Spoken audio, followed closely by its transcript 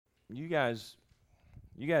you guys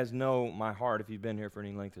know my heart if you've been here for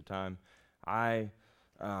any length of time. I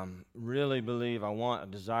really believe, I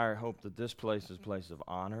desire, hope that this place is a place of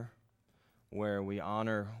honor, where we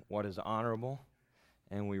honor what is honorable,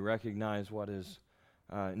 and we recognize what is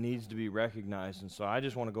needs to be recognized. And so I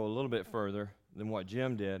just want to go a little bit further than what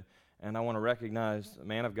Jim did, and I want to recognize the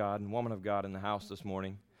man of God and woman of God in the house this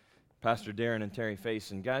morning, Pastor Darren and Terry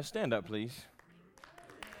Faison. Guys, stand up, please.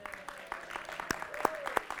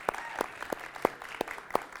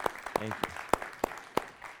 Thank you.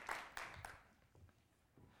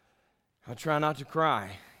 I try not to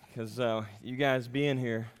cry, because you guys being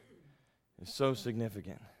here is so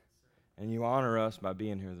significant. And you honor us by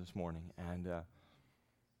being here this morning. And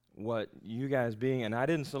what you guys being, and I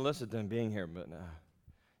didn't solicit them being here, but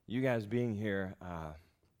you guys being here,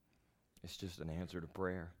 it's just an answer to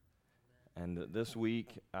prayer. And this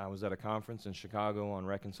week, I was at a conference in Chicago on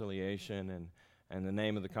reconciliation, and the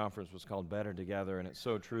name of the conference was called Better Together, and it's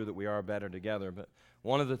so true that we are better together. But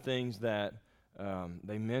one of the things that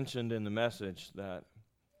they mentioned in the message that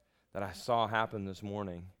I saw happen this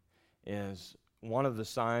morning is one of the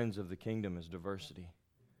signs of the kingdom is diversity.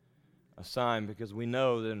 A sign, because we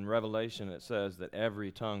know that in Revelation it says that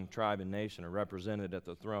every tongue, tribe, and nation are represented at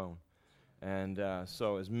the throne. And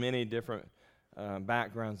so as many different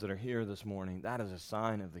backgrounds that are here this morning, that is a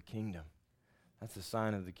sign of the kingdom. That's a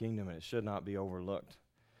sign of the kingdom, and it should not be overlooked.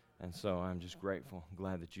 And so I'm just grateful,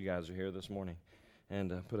 glad that you guys are here this morning.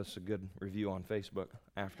 And put us a good review on Facebook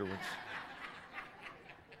afterwards.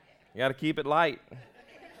 You got to keep it light.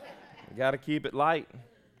 You got to keep it light.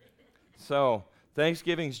 So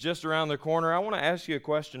Thanksgiving's just around the corner. I want to ask you a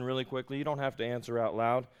question really quickly. You don't have to answer out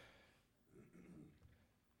loud.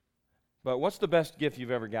 But what's the best gift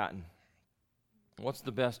you've ever gotten? What's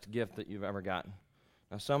the best gift that you've ever gotten?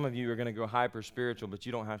 Now, some of you are going to go hyper-spiritual, but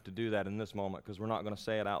you don't have to do that in this moment, because we're not going to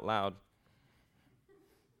say it out loud.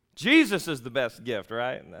 Jesus is the best gift,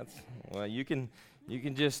 right? Well, you can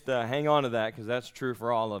just hang on to that, because that's true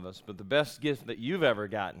for all of us. But the best gift that you've ever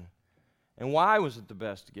gotten, and why was it the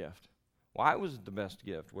best gift? Why was it the best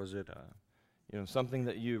gift? Was it something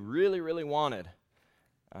that you really, really wanted?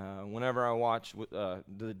 Whenever I watch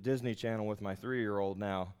the Disney Channel with my 3-year-old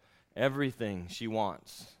now, everything she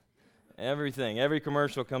wants, everything, every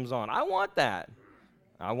commercial comes on. I want that.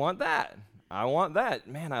 I want that. I want that.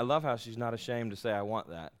 Man, I love how she's not ashamed to say, I want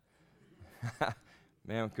that.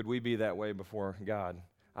 Man, could we be that way before God?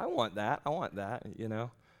 I want that,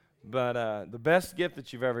 But the best gift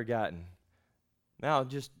that you've ever gotten. Now,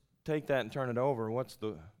 just take that and turn it over.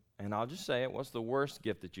 And I'll just say it, what's the worst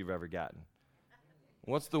gift that you've ever gotten?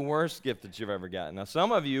 What's the worst gift that you've ever gotten? Now,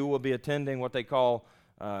 some of you will be attending what they call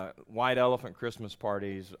white elephant Christmas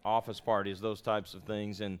parties, office parties, those types of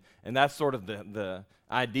things, and that's sort of the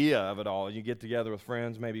idea of it all. You get together with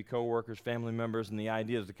friends, maybe coworkers, family members, and the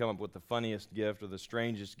idea is to come up with the funniest gift or the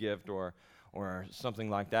strangest gift or something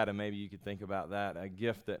like that, and maybe you could think about that, a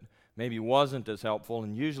gift that maybe wasn't as helpful,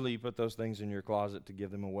 and usually you put those things in your closet to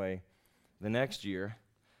give them away the next year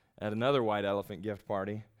at another white elephant gift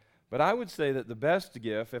party. But I would say that the best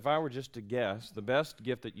gift, if I were just to guess, the best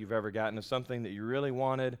gift that you've ever gotten is something that you really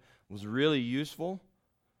wanted, was really useful.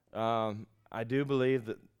 I do believe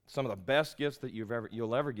that some of the best gifts that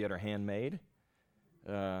you'll ever get are handmade.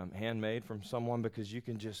 Handmade from someone, because you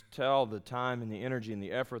can just tell the time and the energy and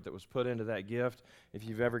the effort that was put into that gift. If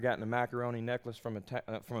you've ever gotten a macaroni necklace from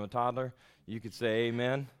a toddler, you could say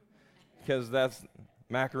amen, because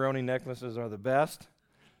macaroni necklaces are the best.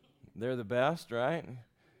 They're the best, right?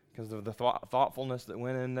 Because of the thoughtfulness that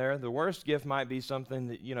went in there. The worst gift might be something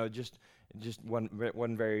that just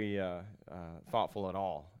wasn't very thoughtful at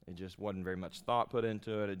all. It just wasn't very much thought put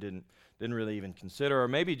into it. It didn't really even consider, or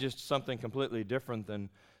maybe just something completely different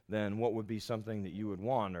than what would be something that you would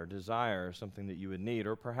want or desire, or something that you would need,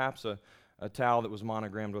 or perhaps a towel that was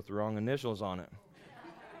monogrammed with the wrong initials on it.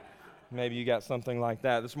 Maybe you got something like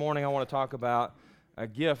that. This morning I want to talk about a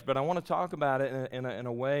gift, but I want to talk about it in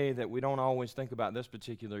a way that we don't always think about this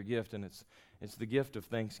particular gift, and it's the gift of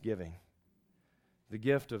thanksgiving. The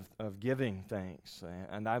gift of giving thanks.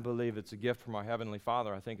 And I believe it's a gift from our Heavenly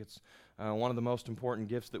Father. I think it's one of the most important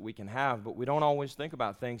gifts that we can have, but we don't always think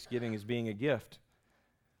about Thanksgiving as being a gift.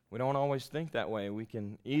 We don't always think that way. We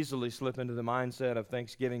can easily slip into the mindset of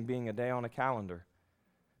Thanksgiving being a day on a calendar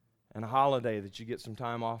and a holiday that you get some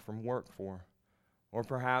time off from work for. Or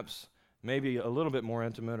perhaps maybe a little bit more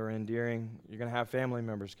intimate or endearing, you're going to have family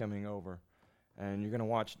members coming over, and you're going to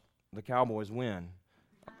watch the Cowboys win.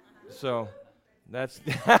 So that's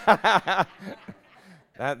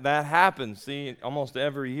That happens, see, almost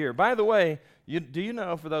every year. By the way, do you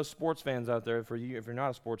know, for those sports fans out there, for you, if you're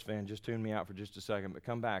not a sports fan, just tune me out for just a second, but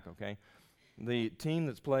come back, okay? The team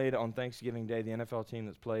that's played on Thanksgiving Day, the NFL team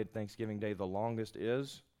that's played Thanksgiving Day the longest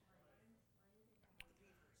is?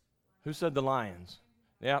 Who said the Lions?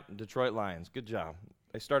 Yeah, Detroit Lions. Good job.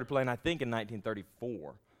 They started playing, I think, in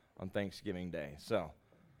 1934 on Thanksgiving Day. So,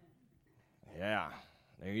 yeah,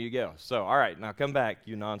 there you go. So, all right, now come back,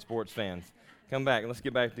 you non-sports fans. Come back. Let's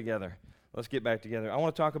get back together. Let's get back together. I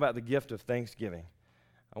want to talk about the gift of thanksgiving.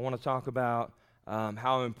 I want to talk about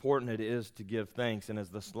how important it is to give thanks. And as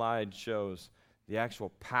the slide shows, the actual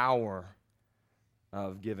power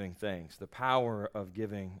of giving thanks, the power of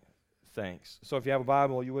giving thanks. So if you have a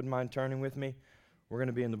Bible, you wouldn't mind turning with me. We're going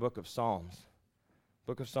to be in the book of Psalms.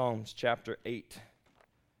 Book of Psalms, chapter 8.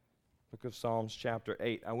 Book of Psalms, chapter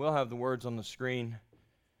 8. I will have the words on the screen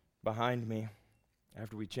behind me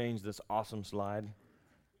after we change this awesome slide.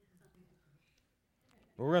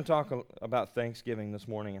 But we're going to talk about Thanksgiving this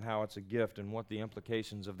morning and how it's a gift and what the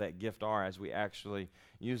implications of that gift are as we actually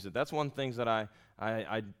use it. That's one of the things that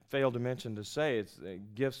I failed to mention to say. It's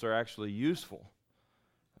gifts are actually useful.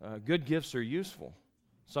 Good gifts are useful.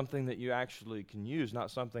 Something that you actually can use, not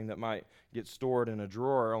something that might get stored in a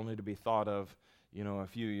drawer only to be thought of, a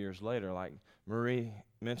few years later. Like Marie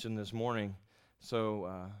mentioned this morning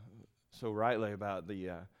so rightly about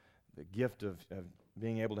the gift of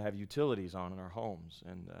being able to have utilities on in our homes.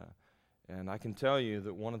 And I can tell you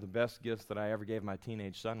that one of the best gifts that I ever gave my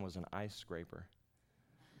teenage son was an ice scraper.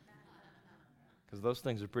 Because those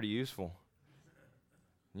things are pretty useful.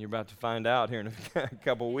 And you're about to find out here in a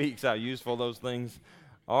couple of weeks how useful those things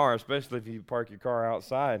are, especially if you park your car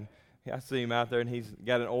outside. I see him out there, and he's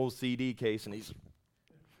got an old CD case, and he's...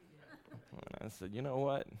 And I said, you know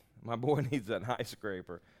what? My boy needs an ice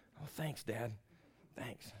scraper. Oh, thanks, Dad.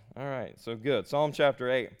 Thanks. All right, so good. Psalm chapter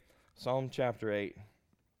 8. Psalm chapter 8.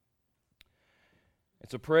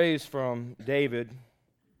 It's a praise from David,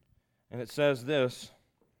 and it says this,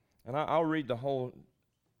 and I'll read the whole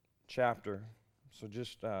chapter, so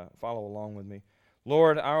just follow along with me.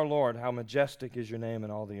 Lord, our Lord, how majestic is your name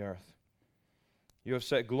in all the earth. You have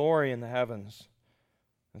set glory in the heavens,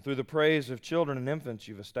 and through the praise of children and infants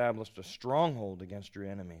you've established a stronghold against your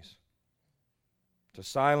enemies, to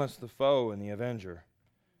silence the foe and the avenger.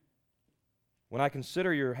 When I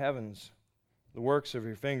consider your heavens, the works of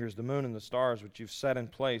your fingers, the moon and the stars which you've set in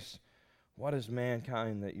place, what is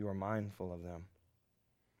mankind that you are mindful of them?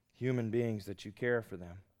 Human beings that you care for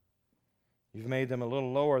them. You've made them a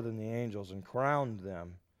little lower than the angels and crowned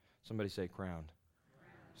them. Somebody say crowned.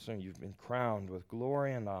 So you've been crowned with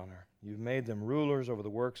glory and honor. You've made them rulers over the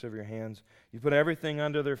works of your hands. You put everything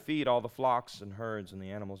under their feet, all the flocks and herds and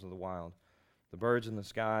the animals of the wild, the birds in the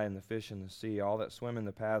sky and the fish in the sea, all that swim in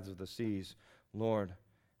the paths of the seas. Lord,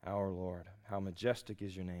 our Lord, how majestic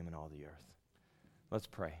is your name in all the earth. Let's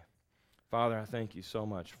pray. Father, I thank you so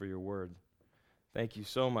much for your word. Thank you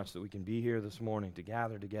so much that we can be here this morning to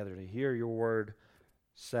gather together to hear your word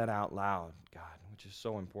said out loud, God, which is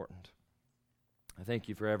so important. I thank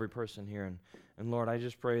you for every person here. And Lord, I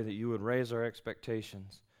just pray that you would raise our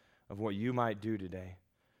expectations of what you might do today.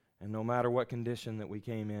 And no matter what condition that we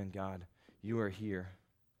came in, God, you are here.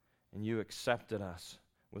 And you accepted us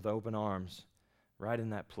with open arms right in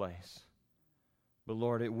that place. But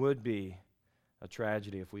Lord, it would be a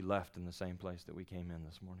tragedy if we left in the same place that we came in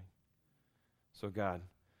this morning. So God,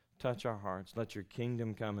 touch our hearts. Let your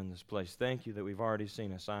kingdom come in this place. Thank you that we've already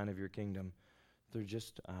seen a sign of your kingdom through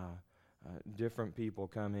just different people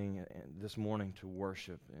coming this morning to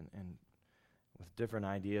worship and with different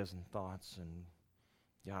ideas and thoughts. And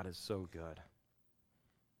God is so good.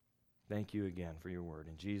 Thank you again for your word.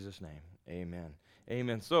 In Jesus' name, amen.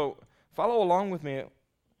 Amen. So follow along with me,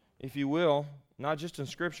 if you will, not just in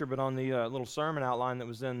Scripture, but on the little sermon outline that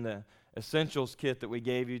was in the Essentials kit that we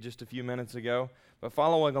gave you just a few minutes ago. But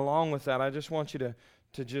following along with that, I just want you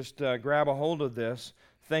to just grab a hold of this.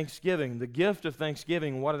 Thanksgiving, the gift of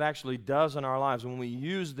Thanksgiving, what it actually does in our lives. When we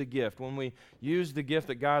use the gift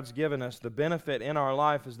that God's given us, the benefit in our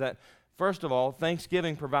life is that, first of all,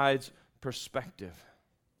 Thanksgiving provides perspective.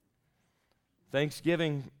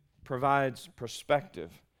 Thanksgiving provides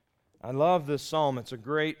perspective. I love this psalm. It's a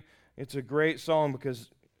great psalm because,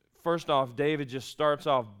 first off, David just starts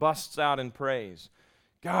off, busts out in praise.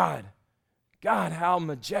 God, how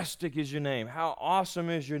majestic is your name. How awesome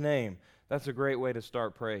is your name. That's a great way to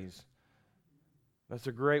start praise. That's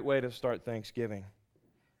a great way to start Thanksgiving.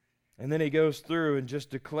 And then he goes through and just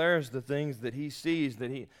declares the things that he sees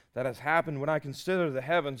that has happened. When I consider the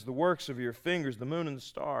heavens, the works of your fingers, the moon and the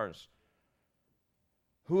stars.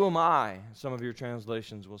 Who am I? Some of your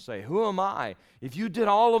translations will say, who am I? If you did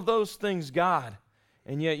all of those things, God,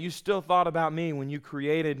 and yet you still thought about me when you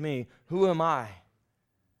created me, who am I?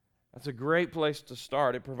 That's a great place to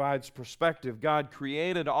start. It provides perspective. God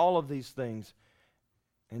created all of these things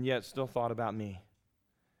and yet still thought about me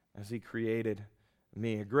as He created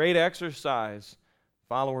me. A great exercise,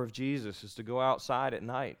 follower of Jesus, is to go outside at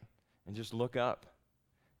night and just look up.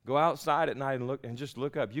 Go outside at night and just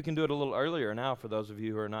look up. You can do it a little earlier now for those of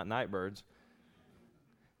you who are not night birds.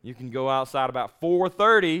 You can go outside about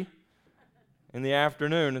 4:30 in the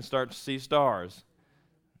afternoon and start to see stars.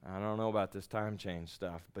 I don't know about this time change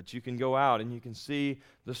stuff, but you can go out and you can see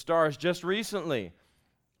the stars. Just recently,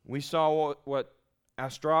 we saw what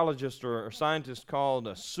astrologists or scientists called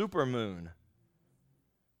a supermoon.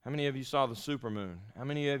 How many of you saw the supermoon? How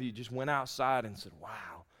many of you just went outside and said,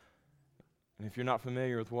 wow? And if you're not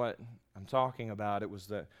familiar with what I'm talking about, it was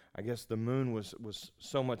that I guess the moon was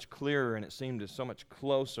so much clearer and it seemed so much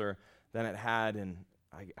closer than it had in,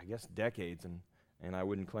 I guess, decades. And I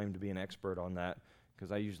wouldn't claim to be an expert on that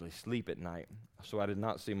because I usually sleep at night, so I did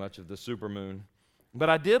not see much of the supermoon. But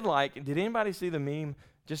I did anybody see the meme,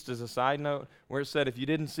 just as a side note, where it said, if you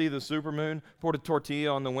didn't see the supermoon, put a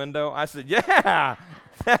tortilla on the window? I said, yeah,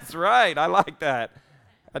 that's right. I like that.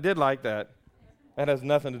 I did like that. That has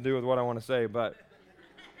nothing to do with what I want to say, but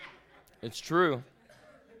it's true.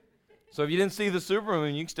 So if you didn't see the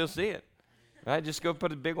supermoon, you can still see it. Right? Just go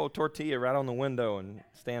put a big old tortilla right on the window and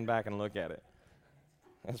stand back and look at it.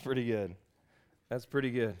 That's pretty good. That's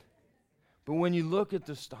pretty good. But when you look at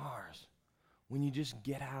the stars, when you just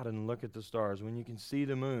get out and look at the stars, when you can see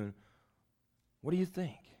the moon, what do you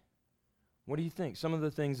think? What do you think? Some of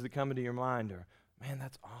the things that come into your mind are, man,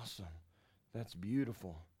 that's awesome. That's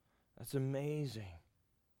beautiful. That's amazing.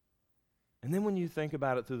 And then when you think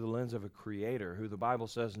about it through the lens of a creator who the Bible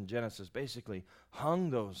says in Genesis basically hung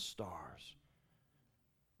those stars.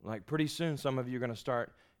 Like pretty soon some of you are going to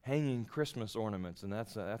start hanging Christmas ornaments, and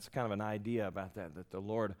that's kind of an idea about that the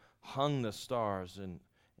Lord hung the stars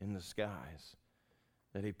in the skies,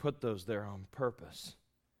 that He put those there on purpose.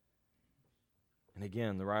 And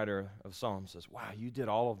again, the writer of Psalms says, wow, you did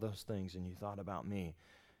all of those things and you thought about me.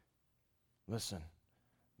 Listen,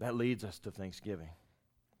 that leads us to thanksgiving.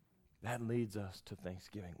 That leads us to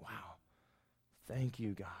thanksgiving. Wow. Thank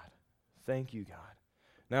you, God. Thank you, God.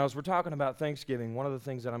 Now, as we're talking about Thanksgiving, one of the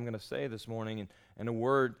things that I'm going to say this morning, and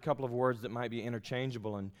a couple of words that might be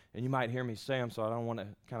interchangeable, and you might hear me say them, so I don't want to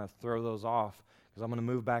kind of throw those off, because I'm going to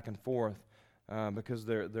move back and forth, because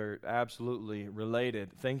they're absolutely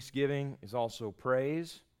related. Thanksgiving is also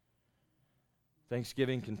praise.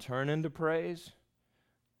 Thanksgiving can turn into praise,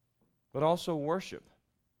 but also worship.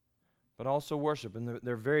 And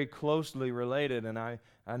they're very closely related, and I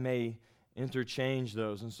may interchange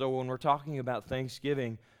those. And so when we're talking about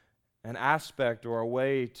Thanksgiving, an aspect or a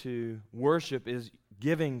way to worship is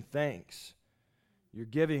giving thanks. You're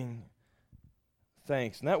giving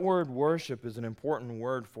thanks. And that word worship is an important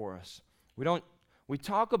word for us. We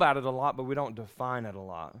talk about it a lot, but we don't define it a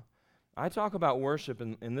lot. I talk about worship,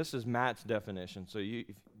 and this is Matt's definition, so you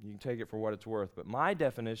can take it for what it's worth. But my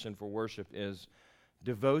definition for worship is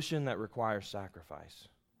devotion that requires sacrifice.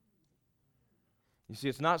 You see,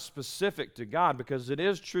 it's not specific to God, because it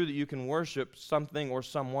is true that you can worship something or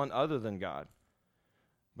someone other than God.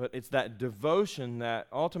 But it's that devotion that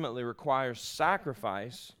ultimately requires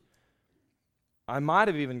sacrifice. I might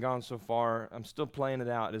have even gone so far, I'm still playing it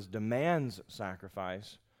out, as demands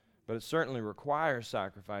sacrifice, but it certainly requires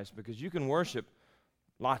sacrifice, because you can worship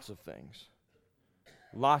lots of things.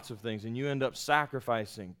 Lots of things, and you end up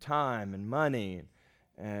sacrificing time and money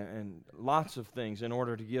and lots of things in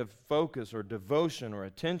order to give focus or devotion or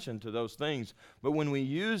attention to those things. But when we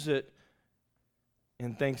use it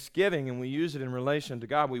in thanksgiving and we use it in relation to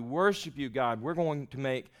God, we worship you, God. We're going to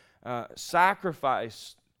make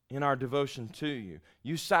sacrifice in our devotion to you.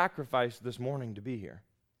 You sacrificed this morning to be here.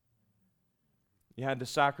 You had to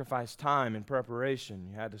sacrifice time in preparation.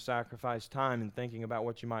 You had to sacrifice time in thinking about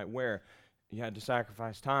what you might wear. You had to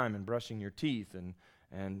sacrifice time in brushing your teeth and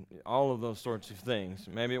all of those sorts of things.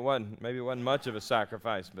 Maybe it wasn't much of a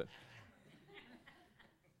sacrifice, but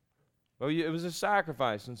it was a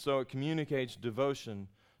sacrifice, and so it communicates devotion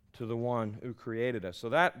to the one who created us. So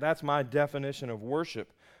that's my definition of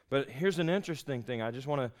worship. But here's an interesting thing. I just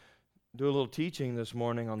want to do a little teaching this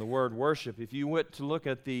morning on the word worship. If you went to look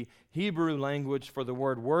at the Hebrew language for the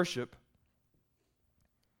word worship,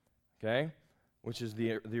 okay, which is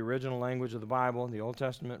the original language of the Bible, the Old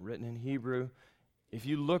Testament written in Hebrew, if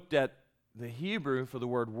you looked at the Hebrew for the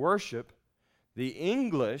word worship, The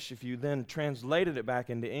English, if you then translated it back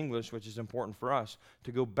into English, which is important for us,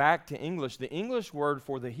 to go back to English, the English word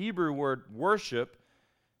for the Hebrew word worship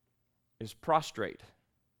is prostrate.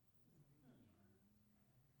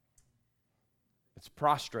 It's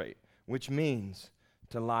prostrate, which means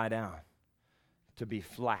to lie down, to be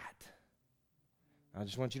flat. I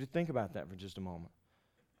just want you to think about that for just a moment.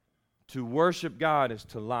 To worship God is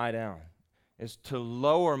to lie down, is to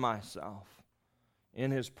lower myself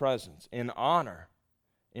in His presence, in honor,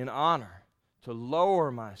 to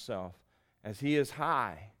lower myself as He is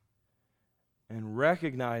high, and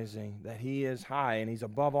recognizing that He is high and He's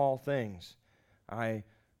above all things. I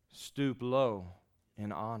stoop low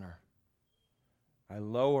in honor. I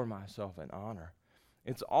lower myself in honor.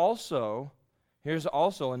 It's also, here's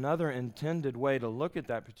also another intended way to look at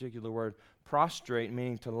that particular word, prostrate,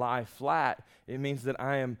 meaning to lie flat. It means that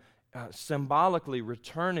I am symbolically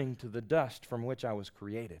returning to the dust from which I was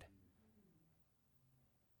created.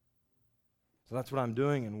 So that's what I'm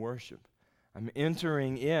doing in worship. I'm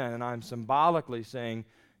entering in and I'm symbolically saying,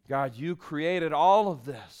 God, you created all of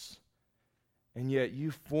this, and yet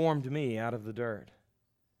you formed me out of the dirt,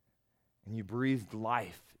 and you breathed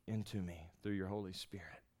life into me through your Holy Spirit.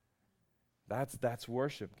 That's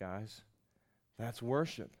worship, guys. That's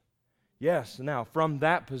worship. Yes, now from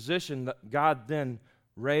that position, God then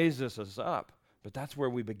raises us up, but that's where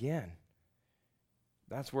we begin.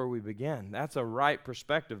 That's where we begin. That's a right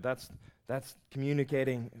perspective. That's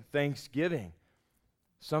communicating thanksgiving.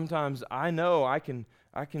 Sometimes I know I can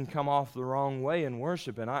come off the wrong way in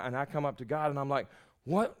worship, and I come up to God and I'm like,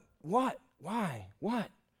 what, why, what?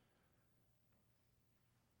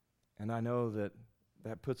 And I know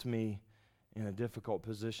that puts me in a difficult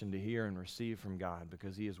position to hear and receive from God,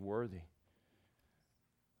 because He is worthy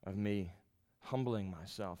of me humbling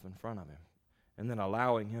myself in front of Him and then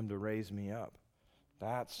allowing Him to raise me up.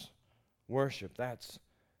 That's worship. That's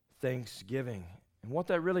thanksgiving. And what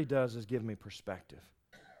that really does is give me perspective.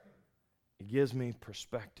 It gives me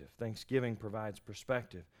perspective. Thanksgiving provides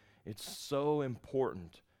perspective. It's so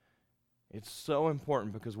important. It's so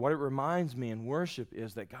important because what it reminds me in worship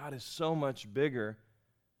is that God is so much bigger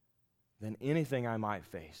than anything I might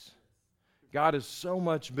face. God is so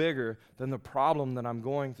much bigger than the problem that I'm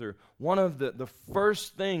going through. One of the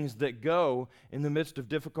first things that go in the midst of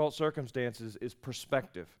difficult circumstances is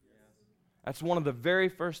perspective. That's one of the very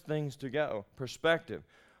first things to go, perspective.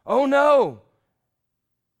 Oh no!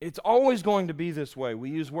 It's always going to be this way. We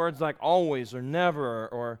use words like always or never,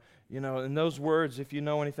 or, and those words, if you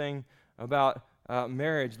know anything about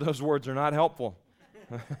marriage, those words are not helpful.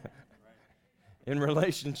 In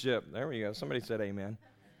relationship. There we go. Somebody said amen.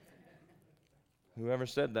 Whoever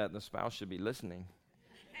said that, the spouse should be listening.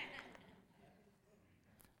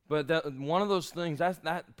 But one of those things,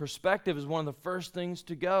 that perspective is one of the first things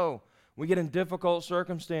to go. We get in difficult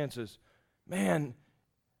circumstances. Man,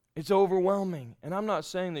 it's overwhelming. And I'm not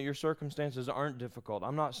saying that your circumstances aren't difficult.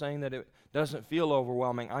 I'm not saying that it doesn't feel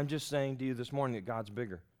overwhelming. I'm just saying to you this morning that God's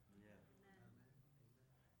bigger.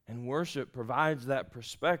 And worship provides that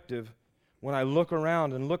perspective when I look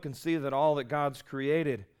around and look and see that all that God's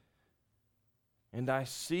created. And I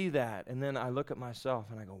see that, and then I look at myself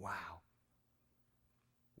and I go, wow.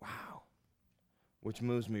 Which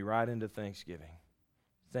moves me right into thanksgiving.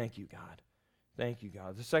 Thank you, God. Thank you,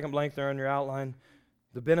 God. The second blank there on your outline,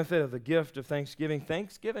 the benefit of the gift of thanksgiving.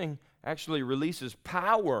 Thanksgiving actually releases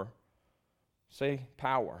power. Say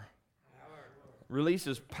power.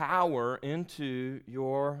 Releases power into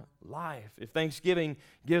your life. If thanksgiving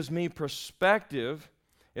gives me perspective,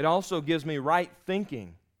 it also gives me right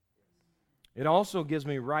thinking. It also gives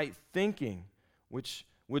me right thinking, which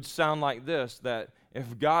would sound like this, that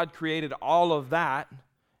if God created all of that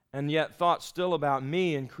and yet thought still about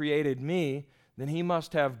me and created me, then He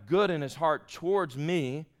must have good in His heart towards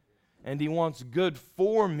me, and He wants good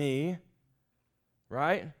for me,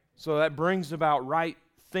 right? So that brings about right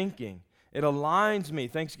thinking. It aligns me.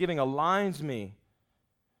 Thanksgiving aligns me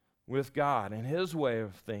with God and His way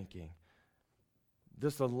of thinking.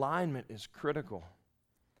 This alignment is critical.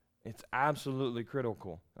 It's absolutely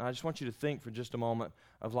critical. And I just want you to think for just a moment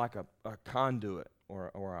of like a conduit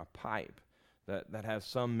or a pipe that has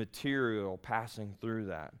some material passing through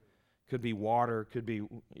that. Could be water, could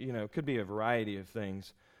be a variety of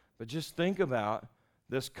things. But just think about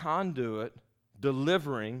this conduit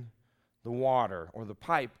delivering the water, or the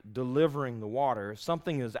pipe delivering the water. If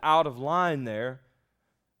something is out of line there,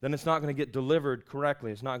 then it's not going to get delivered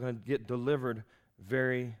correctly. It's not going to get delivered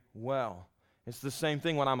very well. It's the same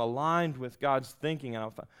thing when I'm aligned with God's thinking,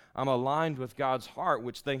 and I'm aligned with God's heart,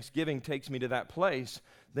 which thanksgiving takes me to that place.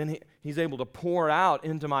 Then He's able to pour out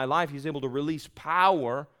into my life. He's able to release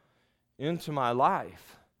power into my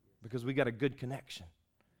life because we got a good connection.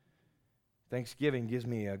 Thanksgiving gives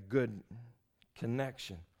me a good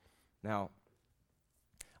connection. Now,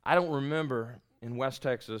 I don't remember in West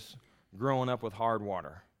Texas growing up with hard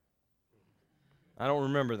water. I don't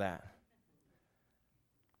remember that.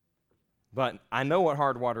 But I know what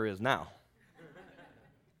hard water is now,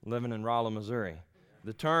 living in Rolla, Missouri.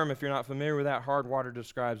 The term, if you're not familiar with that, hard water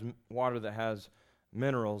describes water that has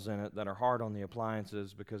minerals in it that are hard on the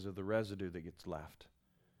appliances because of the residue that gets left.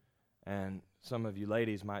 And some of you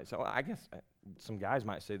ladies might say, well, I guess some guys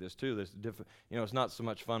might say this too. It's not so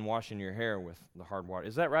much fun washing your hair with the hard water.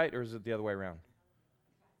 Is that right, or is it the other way around?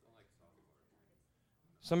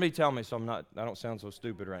 Somebody tell me so I don't sound so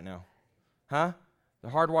stupid right now. Huh? The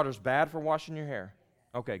hard water's bad for washing your hair?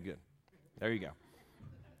 Okay, good. There you go.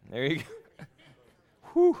 There you go.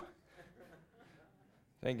 Whew.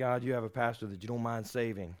 Thank God you have a pastor that you don't mind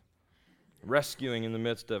saving, rescuing in the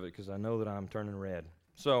midst of it, because I know that I'm turning red.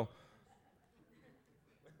 So,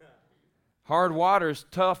 hard water is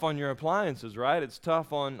tough on your appliances, right? It's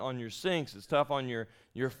tough on your sinks. It's tough on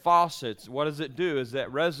your faucets. What does it do? Is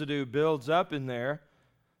that residue builds up in there.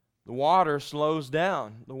 The water slows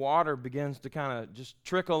down. The water begins to kind of just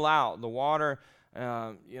trickle out. The water,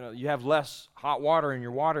 you have less hot water in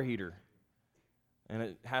your water heater. And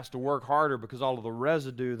it has to work harder because all of the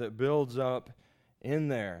residue that builds up in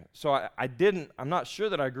there. So I'm not sure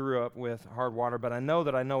that I grew up with hard water, but I know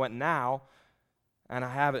that I know it now, and I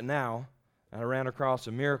have it now, and I ran across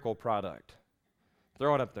a miracle product.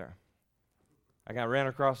 Throw it up there. I ran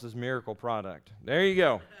across this miracle product. There you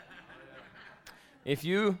go. If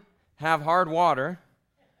you have hard water,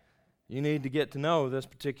 you need to get to know this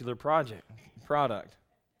particular product.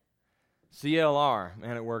 CLR,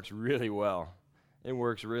 man, it works really well. It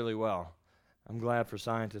works really well. I'm glad for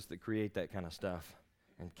scientists that create that kind of stuff,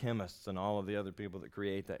 and chemists and all of the other people that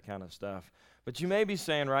create that kind of stuff. But you may be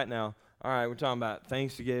saying right now, all right, we're talking about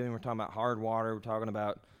Thanksgiving, we're talking about hard water, we're talking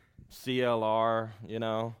about CLR,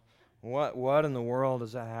 What in the world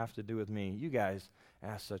does that have to do with me? You guys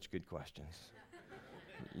ask such good questions.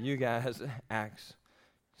 You guys ask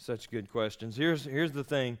such good questions. Here's the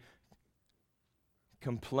thing.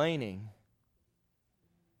 Complaining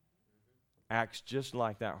acts just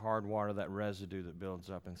like that hard water, that residue that builds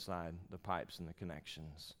up inside the pipes and the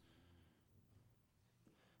connections.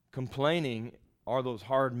 Complaining are those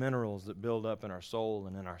hard minerals that build up in our soul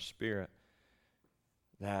and in our spirit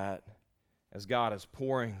that as God is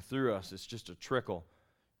pouring through us, it's just a trickle.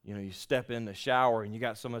 You step in the shower and you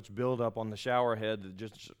got so much buildup on the shower head that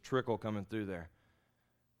just a trickle coming through there.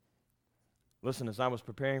 Listen, as I was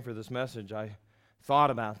preparing for this message, I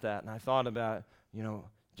thought about that, and I thought about,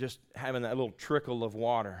 just having that little trickle of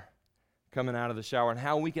water coming out of the shower and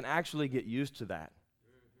how we can actually get used to that.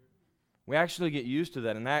 We actually get used to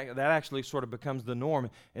that, and that actually sort of becomes the norm.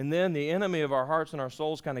 And then the enemy of our hearts and our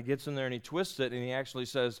souls kind of gets in there and he twists it, and he actually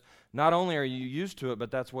says, not only are you used to it, but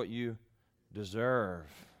that's what you deserve.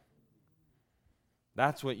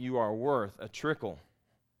 That's what you are worth, a trickle.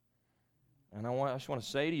 And I just want to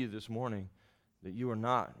say to you this morning that you are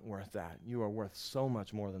not worth that. You are worth so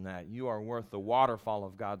much more than that. You are worth the waterfall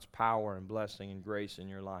of God's power and blessing and grace in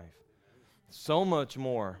your life. So much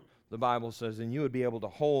more, the Bible says, than you would be able to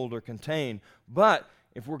hold or contain. But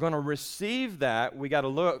if we're going to receive that, we got to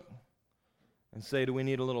look and say, do we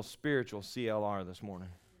need a little spiritual CLR this morning?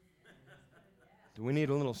 Do we need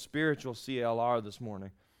a little spiritual CLR this morning?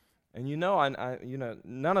 And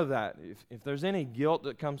none of that. If there's any guilt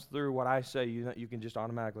that comes through what I say, you can just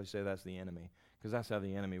automatically say that's the enemy, because that's how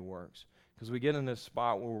the enemy works. Because we get in this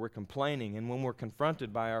spot where we're complaining, and when we're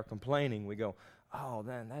confronted by our complaining, we go, oh,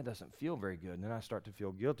 man, that doesn't feel very good. And then I start to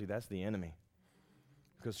feel guilty. That's the enemy.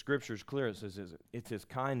 Because Scripture's clear. It says it's His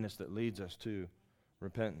kindness that leads us to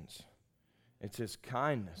repentance. It's His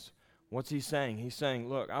kindness. What's He saying? He's saying,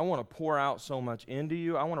 look, I want to pour out so much into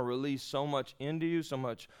you. I want to release so much into you, so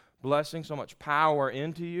much blessing, so much power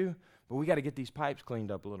into you. But we got to get these pipes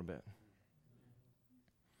cleaned up a little bit.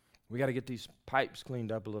 We got to get these pipes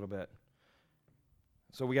cleaned up a little bit.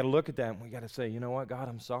 So we got to look at that and we got to say, you know what, God,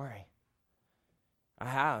 I'm sorry. I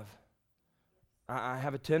have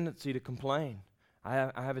a tendency to complain.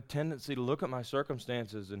 I have a tendency to look at my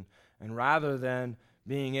circumstances and rather than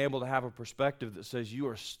being able to have a perspective that says you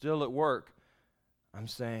are still at work, I'm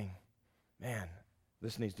saying, man,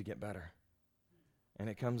 this needs to get better. And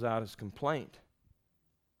it comes out as complaint.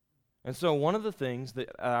 And so one of the things that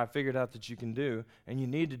I figured out that you can do, and you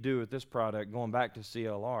need to do with this product, going back to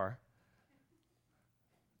CLR,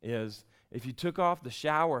 is if you took off the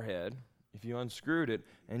shower head, if you unscrewed it,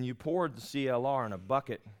 and you poured the CLR in a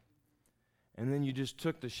bucket, and then you just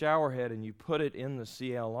took the shower head and you put it in the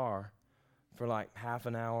CLR, for like half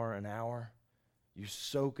an hour, you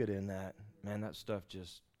soak it in that, man, that stuff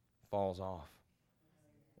just falls off.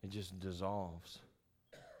 It just dissolves.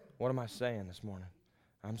 What am I saying this morning?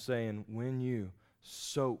 I'm saying when you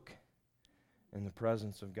soak in the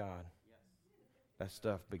presence of God, that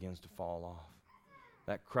stuff begins to fall off.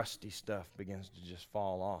 That crusty stuff begins to just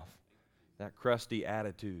fall off. That crusty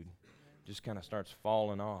attitude just kind of starts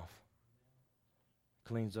falling off.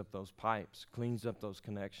 Cleans up those pipes, cleans up those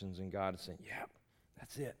connections, and God is saying, yep,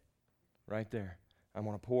 that's it. Right there. I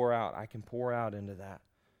want to pour out. I can pour out into that.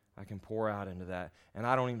 I can pour out into that. And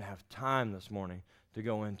I don't even have time this morning to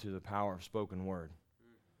go into the power of spoken word.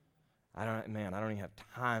 I don't even have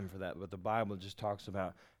time for that. But the Bible just talks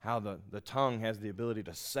about how the tongue has the ability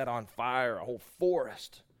to set on fire a whole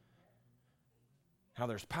forest. How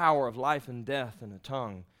there's power of life and death in the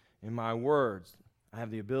tongue. In my words, I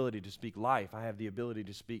have the ability to speak life. I have the ability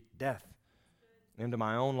to speak death into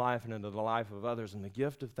my own life and into the life of others. And the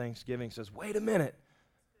gift of thanksgiving says, wait a minute,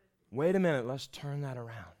 let's turn that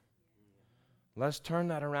around. Let's turn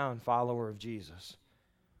that around, follower of Jesus.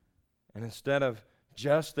 And instead of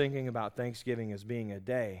just thinking about Thanksgiving as being a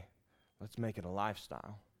day, let's make it a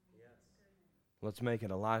lifestyle. Let's make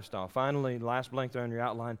it a lifestyle. Finally, last blank there on your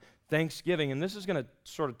outline, Thanksgiving, and this is going to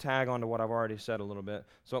sort of tag on to what I've already said a little bit,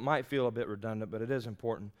 so it might feel a bit redundant, but it is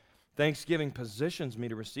important. Thanksgiving positions me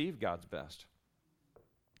to receive God's best.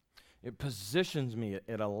 It positions me.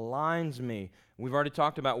 It aligns me. We've already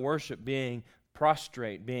talked about worship being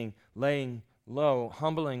prostrate, being laying low,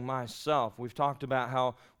 humbling myself. We've talked about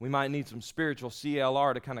how we might need some spiritual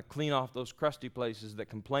CLR to kind of clean off those crusty places that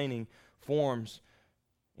complaining forms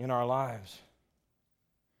in our lives.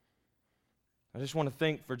 I just want to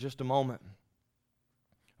think for just a moment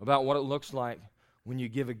about what it looks like when you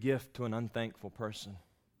give a gift to an unthankful person.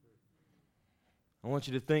 I want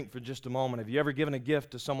you to think for just a moment, have you ever given a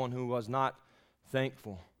gift to someone who was not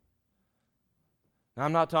thankful? Now,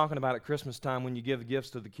 I'm not talking about at Christmas time when you give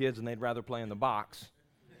gifts to the kids and they'd rather play in the box.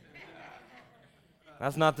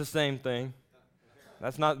 That's not the same thing.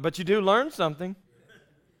 But you do learn something.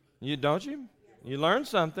 Don't you? You learn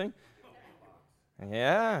something.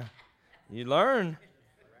 Yeah. You learn.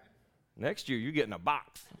 Next year, you're getting a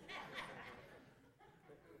box.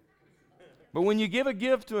 But when you give a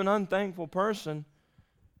gift to an unthankful person,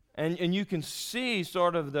 and you can see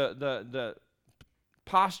sort of the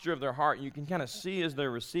posture of their heart, you can kind of see as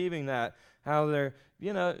they're receiving that, how they're,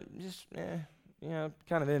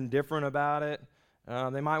 kind of indifferent about it.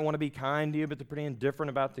 They might want to be kind to you, but they're pretty indifferent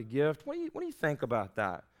about the gift. What do you think about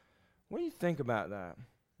that? What do you think about that?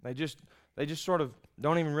 They just sort of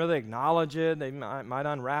don't even really acknowledge it. They might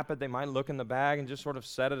unwrap it. They might look in the bag and just sort of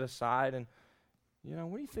set it aside. And,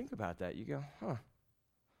 what do you think about that? You go,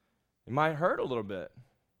 It might hurt a little bit.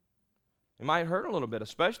 It might hurt a little bit,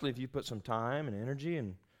 especially if you put some time and energy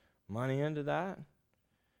and money into that.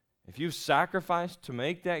 If you've sacrificed to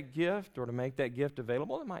make that gift or to make that gift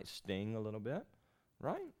available, it might sting a little bit,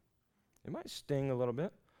 right? It might sting a little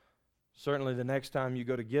bit. Certainly the next time you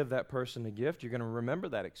go to give that person a gift, you're going to remember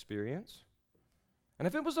that experience. And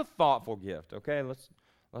if it was a thoughtful gift, okay, let's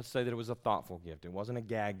say that it was a thoughtful gift. It wasn't a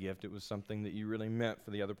gag gift. It was something that you really meant for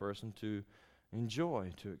the other person to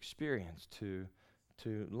enjoy, to experience, to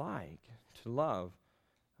like, to love.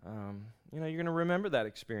 You're going to remember that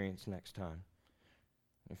experience next time.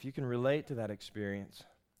 If you can relate to that experience,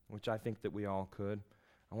 which I think that we all could,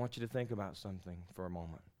 I want you to think about something for a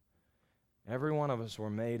moment. Every one of us were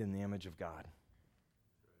made in the image of God.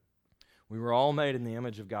 We were all made in the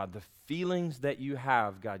image of God. The feelings that you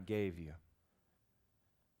have, God gave you.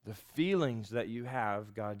 The feelings that you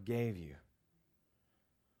have, God gave you.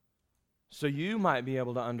 So you might be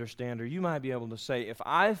able to understand, or you might be able to say, if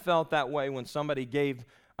I felt that way when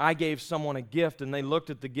I gave someone a gift and they looked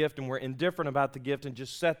at the gift and were indifferent about the gift and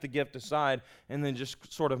just set the gift aside and then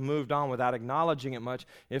just sort of moved on without acknowledging it much,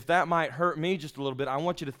 if that might hurt me just a little bit, I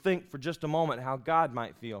want you to think for just a moment how God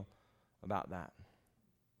might feel about that.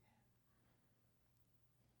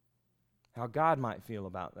 How God might feel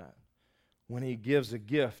about that when He gives a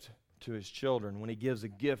gift to His children, when He gives a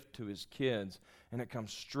gift to His kids, and it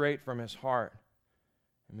comes straight from His heart.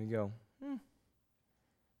 And we go,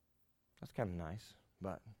 that's kind of nice,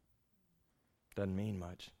 but doesn't mean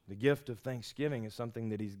much. The gift of thanksgiving is something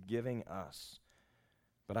that He's giving us,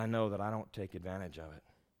 but I know that I don't take advantage of it.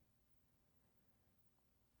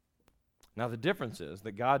 Now the difference is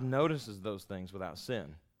that God notices those things without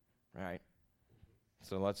sin, right?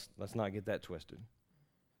 So let's not get that twisted.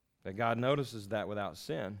 That God notices that without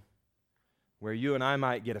sin. Where you and I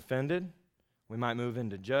might get offended, we might move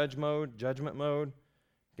into judgment mode,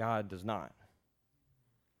 God does not.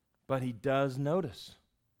 But He does notice.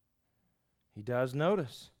 He does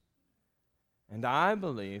notice. And I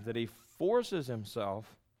believe that he forces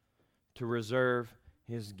himself to reserve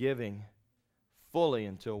his giving fully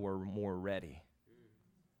until we're more ready.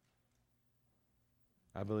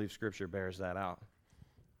 I believe Scripture bears that out.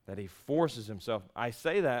 That he forces himself. I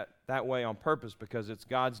say that way on purpose because it's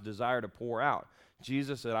God's desire to pour out.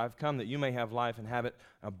 Jesus said, I've come that you may have life and have it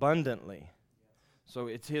abundantly. So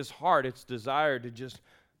it's his heart, it's desire to just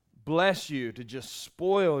bless you, to just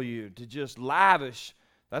spoil you, to just lavish.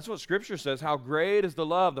 That's what Scripture says. How great is the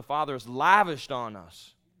love the Father has lavished on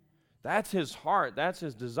us. That's his heart. That's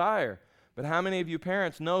his desire. But how many of you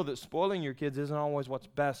parents know that spoiling your kids isn't always what's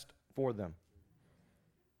best for them?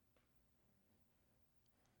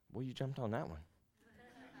 Well, you jumped on that one.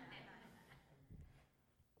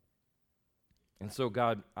 And so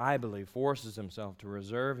God, I believe, forces himself to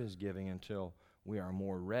reserve his giving until we are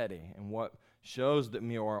more ready. And what shows that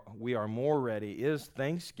we are more ready is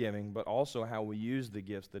thanksgiving, but also how we use the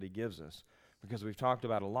gifts that he gives us. Because we've talked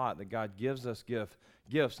about a lot that God gives us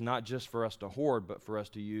gifts not just for us to hoard, but for us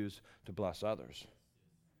to use to bless others.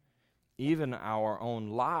 Even our own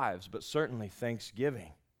lives, but certainly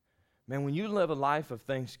thanksgiving. Man, when you live a life of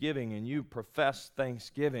thanksgiving and you profess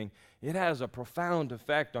thanksgiving, it has a profound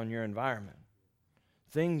effect on your environment.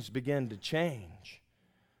 Things begin to change.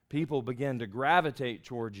 People begin to gravitate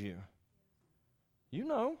towards you. You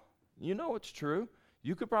know it's true.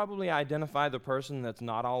 You could probably identify the person that's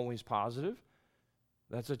not always positive.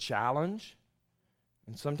 That's a challenge.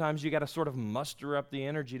 And sometimes you got to sort of muster up the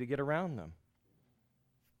energy to get around them.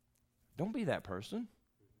 Don't be that person.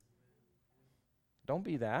 Don't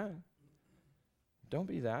be that. Don't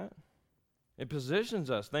be that. It positions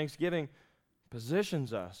us. Thanksgiving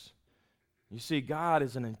positions us. You see, God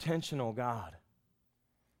is an intentional God.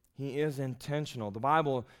 He is intentional. The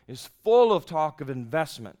Bible is full of talk of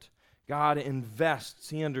investment. God invests.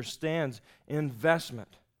 He understands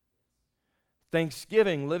investment.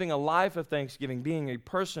 Thanksgiving, living a life of thanksgiving, being a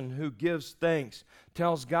person who gives thanks,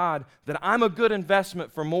 tells God that I'm a good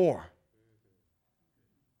investment for more.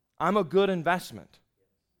 I'm a good investment.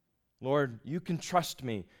 Lord, you can trust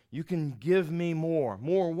me. You can give me more.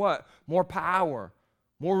 More what? More power,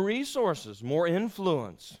 more resources, more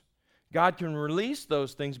influence. God can release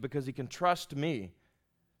those things because he can trust me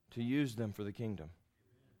to use them for the kingdom.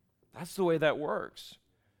 That's the way that works.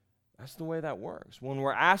 That's the way that works. When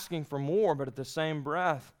we're asking for more, but at the same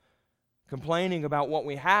breath, complaining about what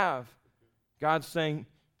we have, God's saying,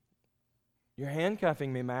 you're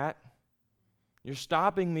handcuffing me, Matt. You're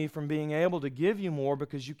stopping me from being able to give you more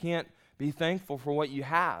because you can't be thankful for what you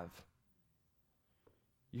have.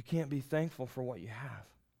 You can't be thankful for what you have.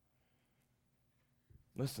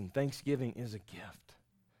 Listen, thanksgiving is a gift.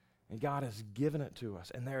 And God has given it to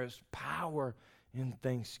us. And there is power in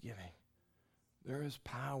thanksgiving. There is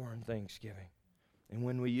power in thanksgiving. And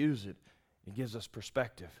when we use it, it gives us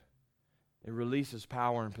perspective. It releases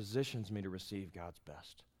power and positions me to receive God's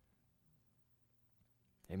best.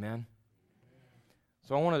 Amen?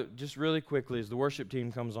 So I want to just really quickly, as the worship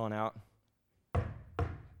team comes on out.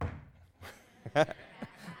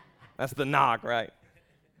 That's the knock, right?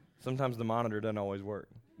 Sometimes the monitor doesn't always work.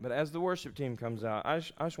 But as the worship team comes out, I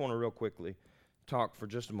just want to real quickly talk for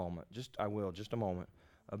just a moment, just a moment,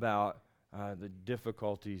 about the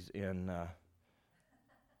difficulties in...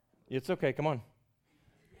 it's okay, come on.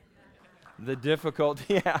 The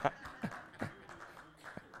difficulties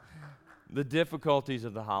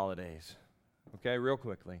of the holidays. Okay, real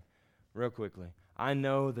quickly. I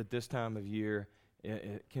know that this time of year,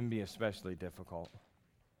 it can be especially difficult.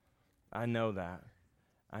 I know that.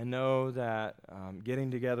 I know that getting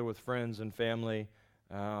together with friends and family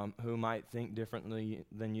who might think differently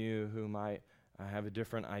than you, who might have a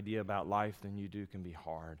different idea about life than you do, can be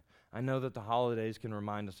hard. I know that the holidays can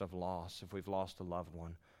remind us of loss if we've lost a loved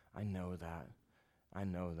one. I know that.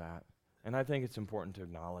 And I think it's important to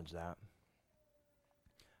acknowledge that.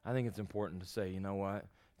 I think it's important to say, you know what?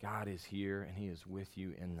 God is here, and he is with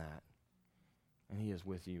you in that.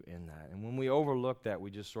 And when we overlook that, we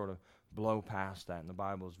just sort of blow past that. And the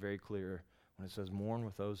Bible is very clear when it says, mourn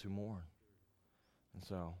with those who mourn. And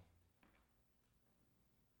so,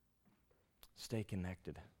 stay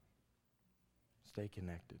connected.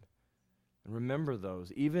 And remember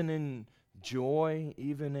those. Even in joy,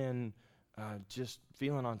 even in just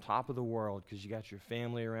feeling on top of the world because you got your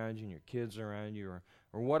family around you and your kids around you,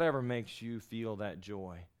 or whatever makes you feel that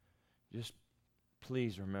joy, just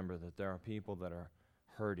please remember that there are people that are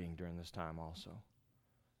hurting during this time also,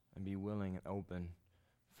 and be willing and open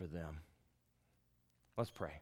for them. Let's pray.